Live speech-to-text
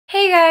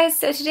Hey guys,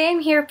 so today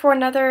I'm here for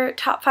another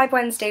Top 5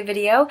 Wednesday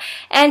video,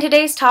 and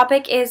today's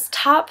topic is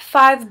top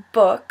 5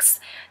 books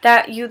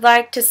that you'd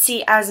like to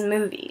see as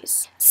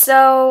movies.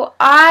 So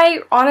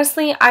I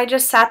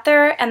just sat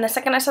there, and the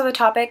second I saw the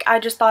topic, I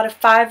just thought of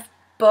 5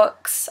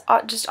 books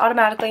just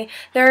automatically.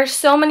 There are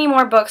so many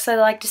more books that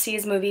I'd like to see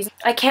as movies.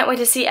 I can't wait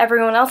to see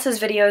everyone else's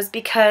videos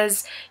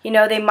because, you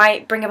know, they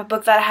might bring up a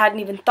book that I hadn't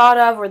even thought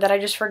of or that I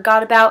just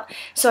forgot about.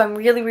 So I'm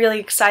really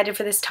excited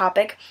for this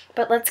topic.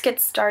 But let's get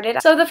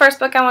started. So the first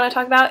book I want to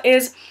talk about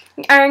is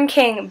Iron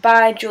King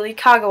by Julie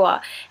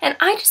Kagawa. And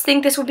I just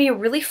think this would be a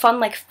really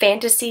fun, like,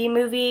 fantasy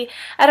movie.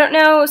 I don't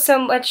know so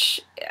much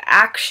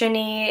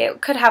action-y.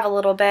 It could have a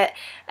little bit,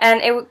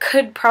 and it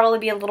could probably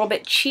be a little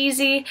bit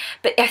cheesy,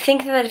 but I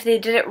think that if they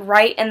did it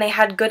right and they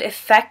had good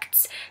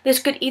effects, this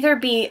could either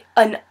be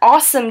an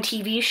awesome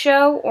TV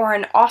show or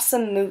an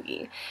awesome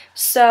movie.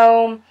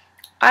 So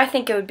I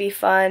think it would be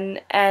fun,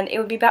 and it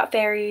would be about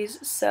fairies,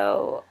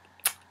 so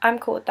I'm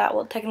cool with that.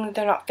 Well, technically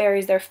they're not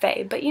fairies, they're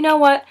fae, but you know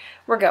what?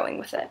 We're going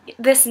with it.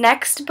 This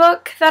next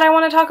book that I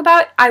want to talk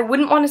about, I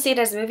wouldn't want to see it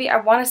as a movie, I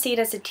want to see it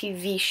as a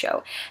TV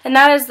show, and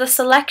that is The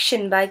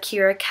Selection by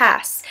Kira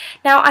Cass.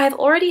 Now, I have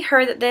already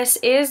heard that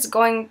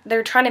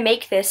they're trying to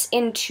make this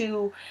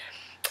into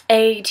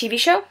a TV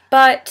show,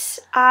 but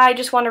I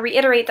just want to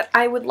reiterate that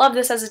I would love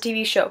this as a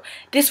TV show.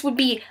 This would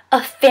be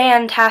a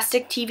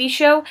fantastic TV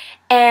show,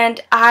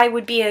 and I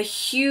would be a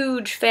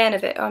huge fan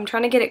of it. Oh, I'm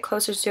trying to get it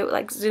closer so it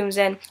like zooms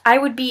in. I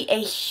would be a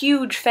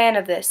huge fan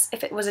of this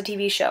if it was a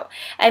TV show.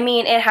 I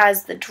mean, it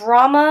has the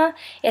drama,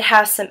 it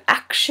has some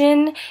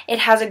action, it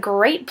has a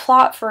great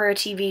plot for a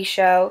TV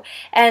show,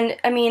 and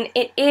I mean,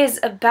 it's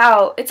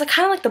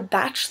kind of like The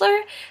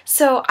Bachelor,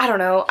 so I don't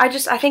know, I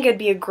think it'd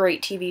be a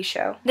great TV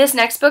show. This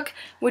next book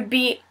would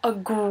be a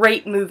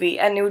great movie,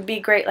 and it would be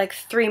great, like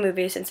 3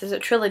 movies since it's a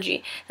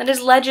trilogy. That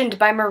is Legend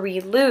by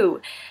Marie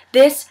Lu.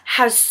 This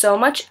has so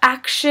much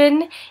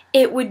action,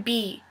 it would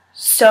be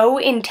so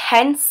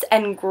intense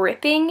and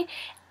gripping.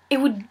 It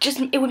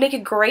would make a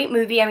great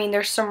movie. I mean,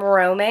 there's some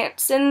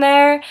romance in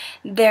there.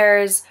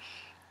 There's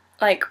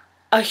like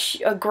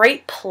a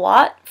great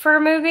plot for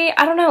a movie.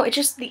 I don't know,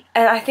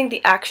 I think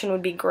the action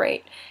would be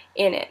great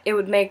in it. It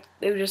would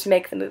just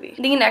make the movie.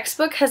 The next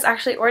book has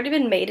actually already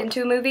been made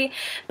into a movie,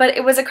 but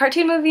it was a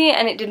cartoon movie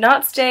and it did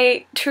not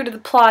stay true to the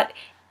plot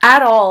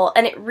at all,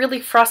 and it really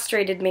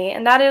frustrated me,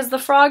 and that is The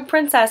Frog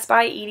Princess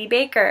by Edie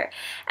Baker.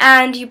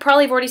 And you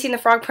probably have already seen The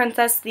Frog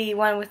Princess, the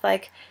one with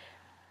like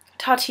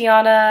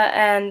Tatiana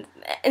and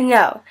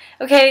no.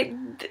 Okay,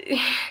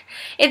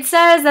 it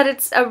says that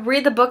it's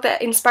the book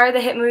that inspired the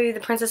hit movie The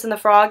Princess and the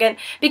Frog, and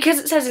because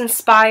it says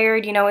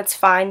inspired, you know, it's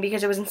fine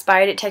because it was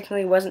inspired. It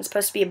technically wasn't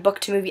supposed to be a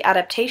book-to-movie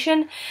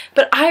adaptation,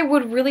 but I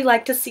would really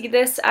like to see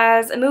this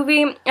as a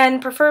movie, and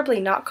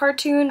preferably not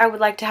cartoon. I would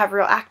like to have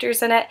real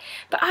actors in it,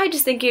 but I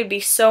just think it would be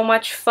so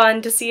much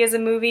fun to see as a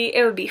movie.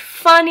 It would be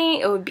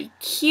funny, it would be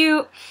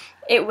cute,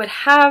 it would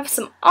have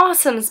some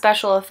awesome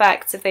special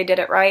effects if they did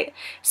it right.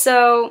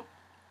 So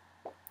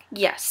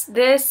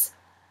yes,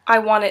 I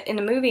want it in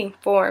a movie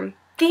form.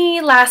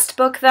 The last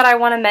book that I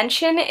want to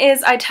mention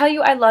is I Tell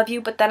You I Love You,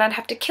 But Then I'd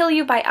Have to Kill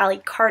You by Ally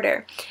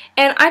Carter.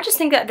 And I just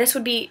think that this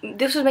would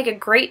make a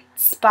great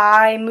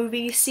spy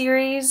movie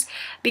series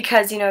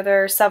because, you know,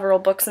 there are several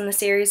books in the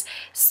series.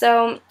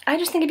 So I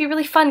just think it'd be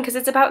really fun because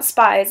it's about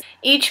spies.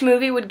 Each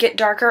movie would get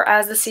darker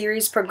as the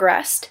series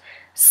progressed.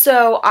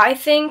 So I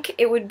think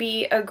it would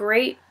be a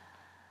great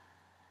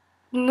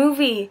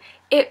movie.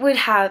 It would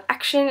have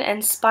action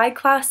and spy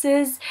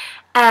classes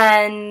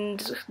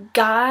and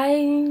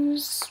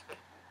guys,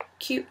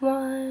 cute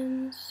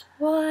ones,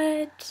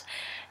 what?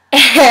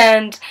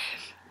 And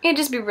it'd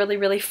just be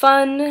really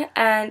fun,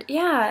 and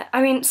yeah,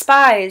 I mean,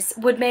 spies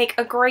would make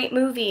a great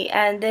movie,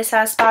 and this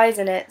has spies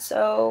in it,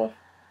 so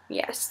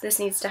yes, this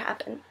needs to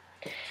happen.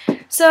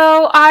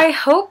 So I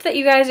hope that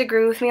you guys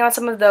agree with me on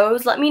some of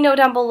those. Let me know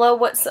down below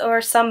what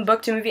are some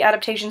book-to-movie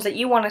adaptations that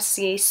you want to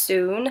see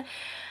soon.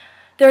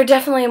 There are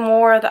definitely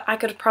more that I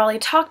could have probably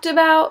talked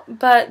about,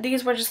 but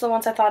these were just the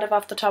ones I thought of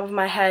off the top of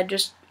my head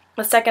just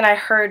the second I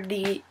heard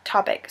the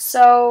topic.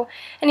 So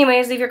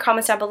anyways, leave your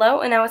comments down below,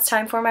 and now it's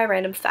time for my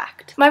random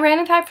fact. My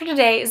random fact for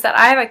today is that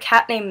I have a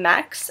cat named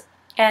Max,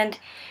 and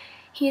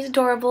he's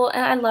adorable,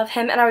 and I love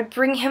him, and I would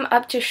bring him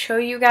up to show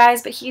you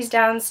guys, but he's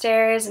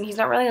downstairs, and he's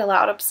not really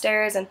allowed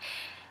upstairs, and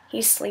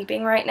he's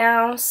sleeping right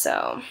now,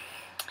 so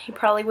he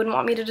probably wouldn't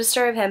want me to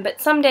disturb him,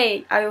 but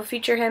someday I will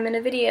feature him in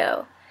a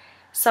video.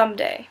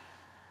 Someday.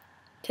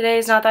 Today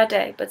is not that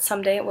day, but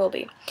someday it will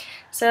be.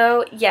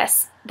 So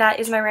yes, that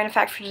is my random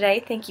fact for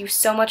today. Thank you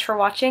so much for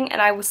watching,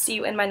 and I will see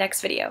you in my next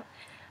video.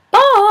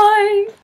 Bye!